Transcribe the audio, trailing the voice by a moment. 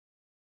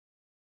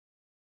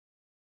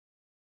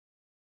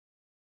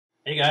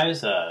Hey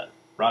guys,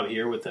 Rob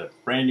here with a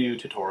brand new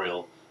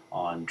tutorial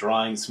on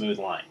drawing smooth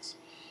lines.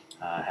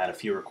 I had a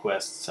few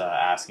requests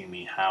asking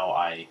me how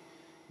I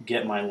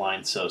get my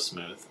lines so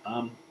smooth.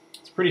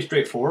 It's pretty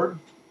straightforward,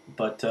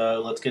 but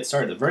let's get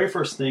started. The very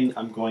first thing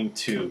I'm going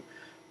to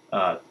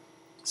uh,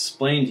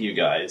 explain to you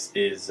guys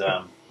is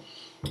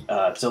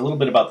it's a little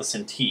bit about the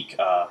Cintiq.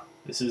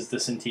 This is the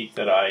Cintiq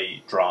that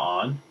I draw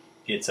on.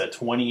 It's a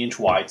 20-inch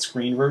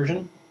widescreen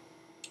version,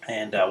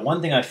 and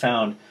one thing I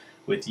found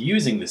with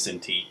using the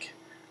Cintiq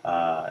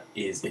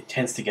is it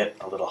tends to get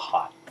a little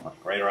hot,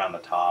 like right around the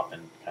top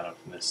and kind of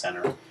in the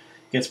center. It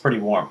gets pretty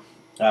warm.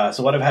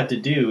 So what I've had to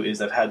do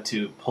is I've had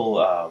to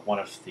pull one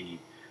of the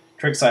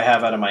tricks I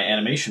have out of my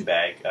animation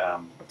bag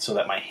so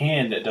that my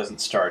hand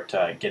doesn't start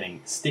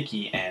getting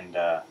sticky and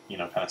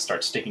kind of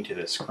start sticking to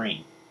the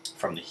screen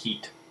from the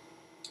heat.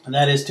 And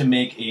that is to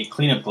make a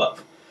cleanup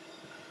glove.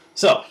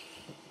 So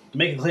to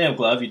make a cleanup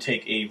glove, you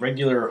take a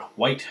regular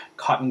white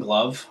cotton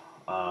glove.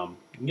 You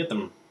can get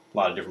them a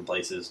lot of different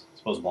places. I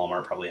suppose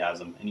Walmart probably has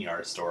them, any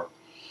art store.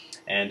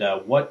 And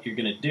what you're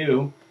going to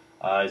do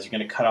is you're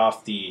going to cut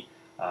off the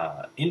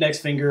index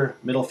finger,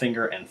 middle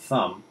finger, and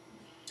thumb.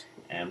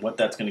 And what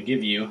that's going to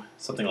give you,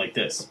 something like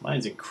this.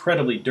 Mine's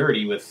incredibly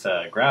dirty with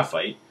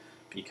graphite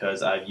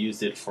because I've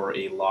used it for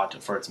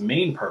its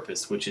main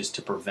purpose, which is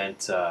to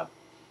prevent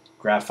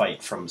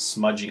graphite from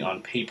smudging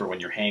on paper when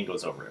your hand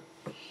goes over it.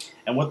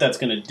 And what that's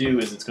going to do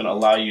is it's going to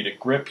allow you to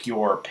grip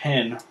your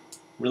pen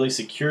really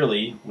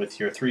securely with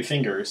your three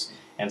fingers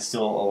and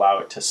still allow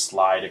it to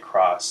slide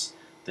across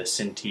the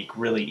Cintiq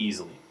really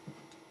easily.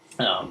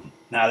 Now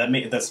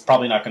that's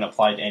probably not going to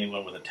apply to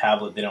anyone with a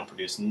tablet. They don't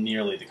produce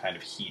nearly the kind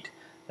of heat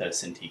that a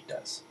Cintiq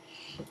does.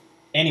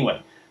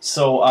 Anyway,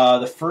 so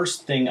the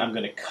first thing I'm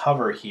going to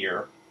cover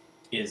here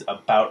is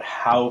about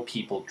how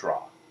people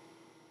draw.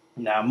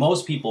 Now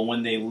most people,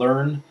 when they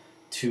learn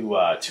to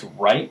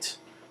write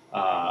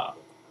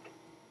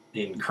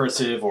in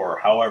cursive or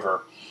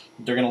however,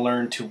 they're going to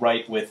learn to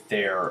write with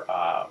their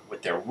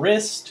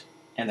wrist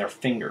and their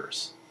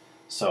fingers.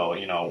 So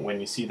when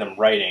you see them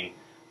writing,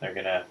 they're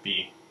going to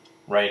be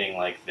writing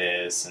like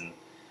this, and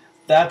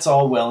that's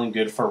all well and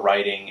good for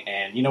writing.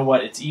 And you know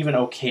what? It's even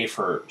okay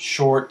for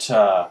short,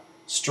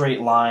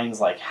 straight lines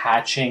like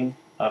hatching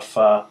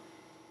of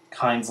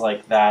kinds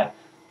like that.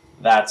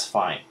 That's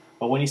fine.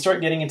 But when you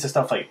start getting into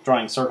stuff like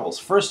drawing circles,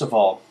 first of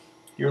all,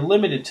 you're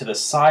limited to the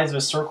size of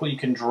a circle you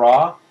can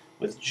draw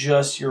with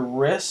just your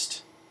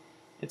wrist.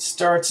 You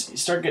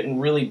start getting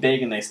really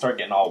big and they start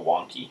getting all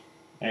wonky.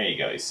 There you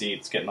go, you see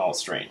it's getting all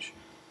strange.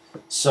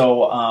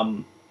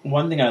 So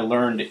one thing I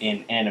learned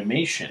in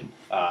animation,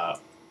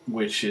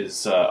 which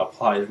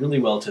applies really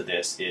well to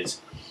this,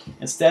 is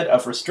instead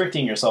of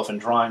restricting yourself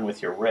and drawing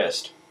with your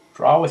wrist,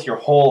 draw with your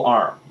whole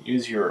arm.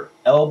 Use your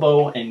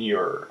elbow and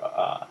your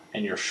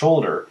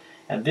shoulder,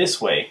 and this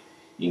way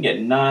you can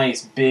get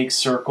nice big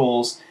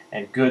circles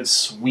and good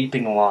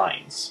sweeping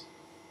lines.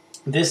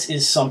 This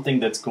is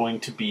something that's going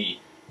to be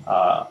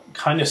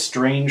kind of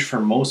strange for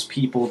most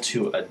people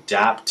to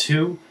adapt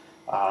to.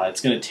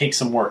 It's going to take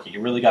some work. You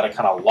really got to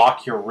kind of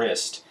lock your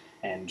wrist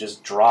and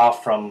just draw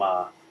from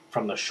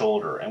the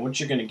shoulder. And what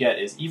you're going to get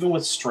is, even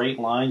with straight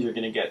lines, you're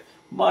going to get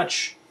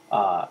much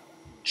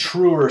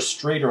truer,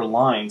 straighter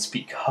lines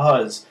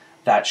because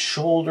that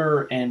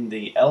shoulder and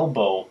the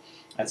elbow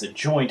as a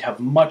joint have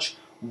much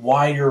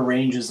wider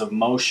ranges of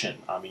motion.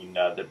 I mean,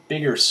 the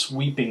bigger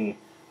sweeping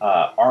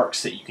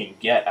arcs that you can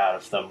get out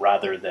of them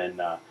rather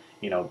than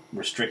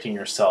restricting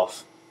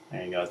yourself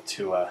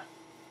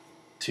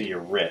to your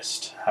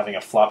wrist. Having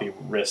a floppy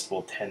wrist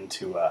will tend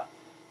to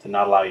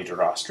not allow you to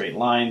draw straight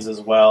lines as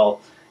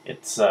well.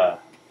 It's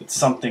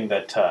something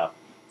that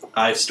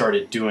I've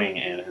started doing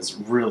and has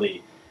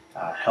really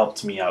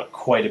helped me out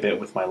quite a bit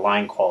with my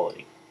line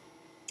quality.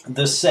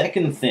 The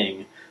second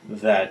thing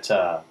that,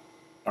 or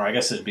I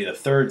guess it'd be the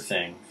third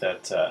thing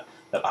that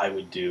I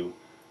would do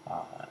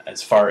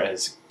as far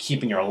as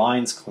keeping your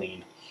lines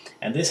clean,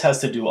 and this has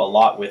to do a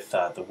lot with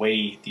the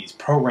way these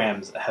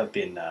programs have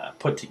been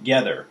put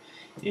together,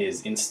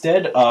 is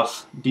instead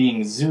of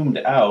being zoomed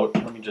out,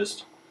 let me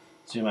just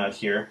zoom out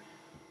here,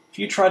 if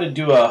you try to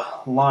do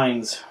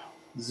lines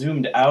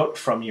zoomed out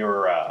from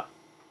your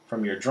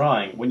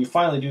drawing, when you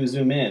finally do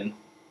zoom in,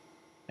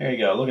 there you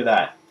go, look at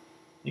that.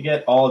 You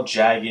get all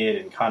jagged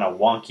and kind of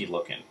wonky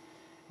looking,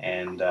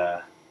 and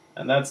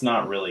that's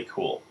not really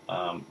cool.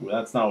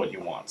 That's not what you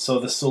want. So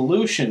the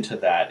solution to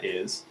that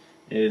is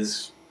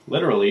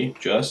literally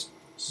just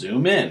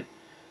zoom in.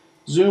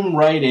 Zoom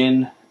right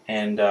in,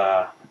 and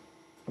the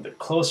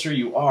closer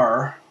you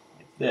are,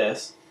 like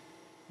this,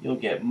 you'll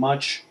get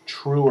much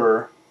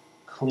truer,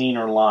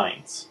 cleaner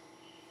lines.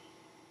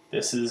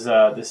 This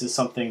is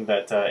something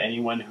that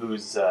anyone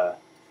who's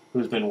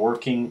been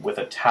working with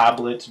a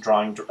tablet,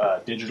 drawing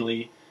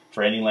digitally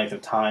for any length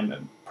of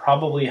time,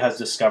 probably has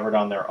discovered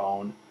on their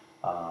own.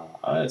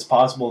 It's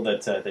possible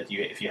that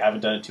if you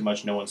haven't done it too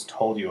much, no one's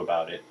told you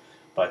about it.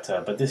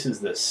 But this is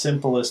the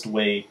simplest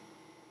way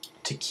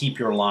to keep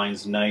your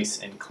lines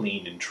nice and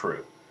clean and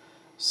true.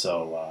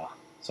 So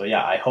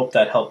yeah, I hope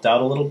that helped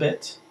out a little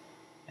bit,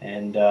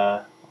 and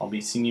I'll be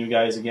seeing you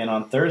guys again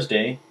on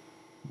Thursday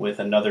with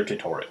another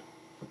tutorial.